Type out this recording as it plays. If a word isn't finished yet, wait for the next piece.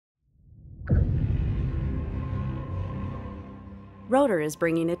Rotor is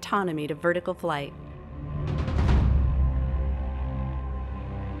bringing autonomy to vertical flight.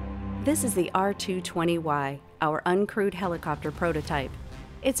 This is the R220Y, our uncrewed helicopter prototype.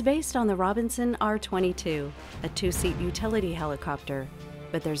 It's based on the Robinson R22, a two-seat utility helicopter,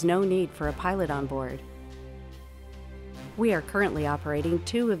 but there's no need for a pilot on board. We are currently operating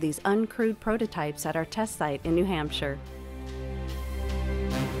 2 of these uncrewed prototypes at our test site in New Hampshire.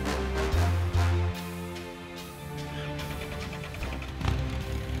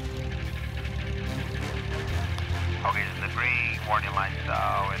 Okay, this is the green warning lights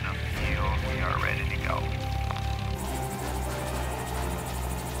out in the field. We are ready to go.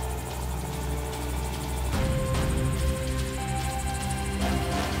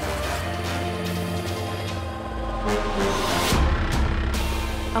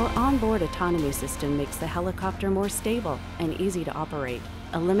 Our onboard autonomy system makes the helicopter more stable and easy to operate,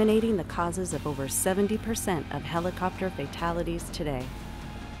 eliminating the causes of over 70% of helicopter fatalities today.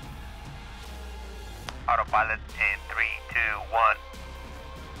 Autopilot in 3, 2, 1.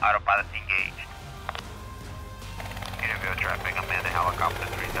 Autopilot engaged. Interview traffic, unmanned helicopter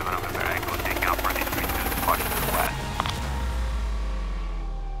 37 November Echo, take out running 32, departure to the west.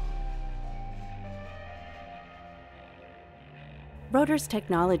 Rotor's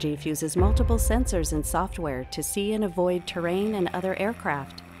technology fuses multiple sensors and software to see and avoid terrain and other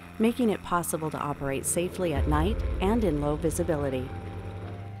aircraft, making it possible to operate safely at night and in low visibility.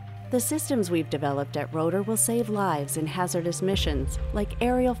 The systems we've developed at Rotor will save lives in hazardous missions like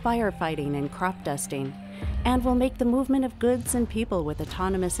aerial firefighting and crop dusting, and will make the movement of goods and people with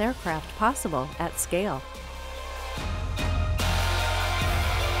autonomous aircraft possible at scale.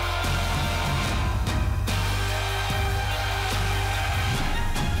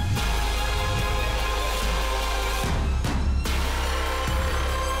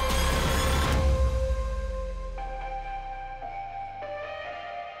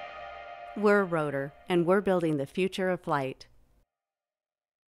 We're Rotor, and we're building the future of flight.